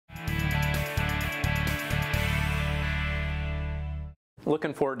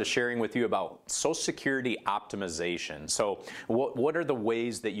Looking forward to sharing with you about Social Security optimization. So what are the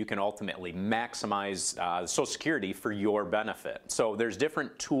ways that you can ultimately maximize Social Security for your benefit? So there's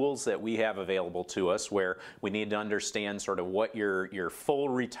different tools that we have available to us where we need to understand sort of what your full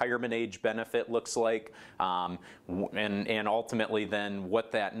retirement age benefit looks like, and ultimately then what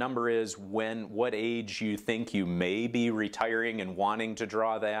that number is, what age you think you may be retiring and wanting to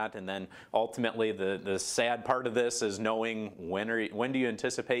draw that, and then ultimately the sad part of this is knowing when do you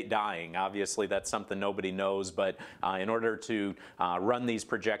anticipate dying. Obviously that's something nobody knows, but in order to run these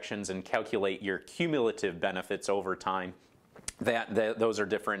projections and calculate your cumulative benefits over time, those are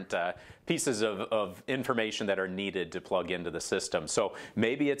different pieces of information that are needed to plug into the system. So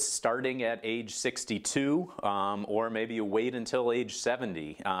maybe it's starting at age 62, or maybe you wait until age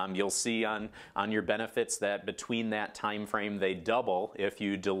 70. You'll see on your benefits that between that time frame they double if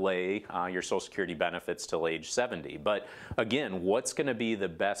you delay your Social Security benefits till age 70. But again, what's going to be the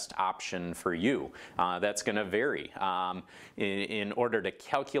best option for you? That's going to vary. In order to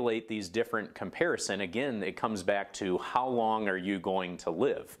calculate these different comparison, again, it comes back to how long are you going to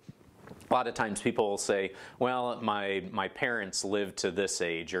live? A lot of times people will say, well, my parents lived to this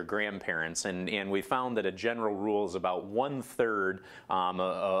age, or grandparents, and we found that a general rule is about 1/3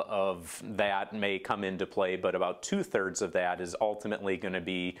 of that may come into play, but about 2/3 of that is ultimately going to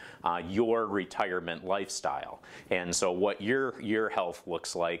be your retirement lifestyle. And so what your health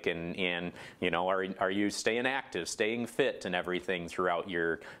looks like, and you know, are you staying active, staying fit and everything throughout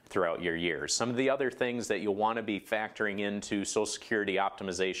your years. Some of the other things that you'll want to be factoring into Social Security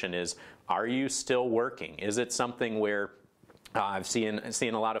optimization is, are you still working? Is it something where I've seen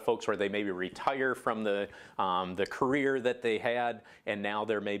a lot of folks where they maybe retire from the career that they had, and now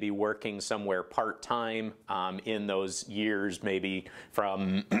they're maybe working somewhere part-time in those years, maybe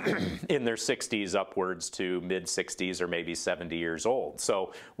from in their 60s upwards to mid-60s or maybe 70 years old.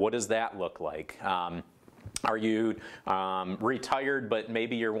 So what does that look like? Are you retired, but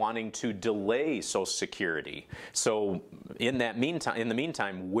maybe you're wanting to delay Social Security? So in the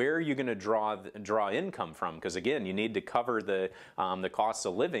meantime, where are you going to draw income from? Because again, you need to cover the costs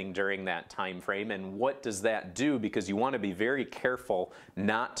of living during that time frame. And what does that do? Because you want to be very careful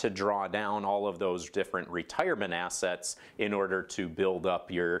not to draw down all of those different retirement assets in order to build up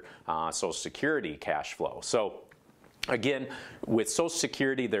your Social Security cash flow. So again, with Social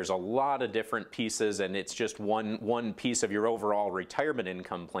Security, there's a lot of different pieces, and it's just one piece of your overall retirement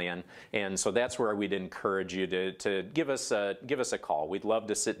income plan. And so that's where we'd encourage you to give us a call. We'd love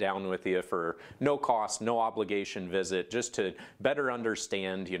to sit down with you for no cost, no obligation visit, just to better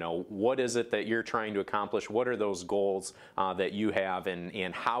understand, you know, what is it that you're trying to accomplish, what are those goals that you have,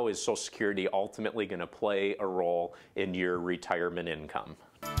 and how is Social Security ultimately going to play a role in your retirement income.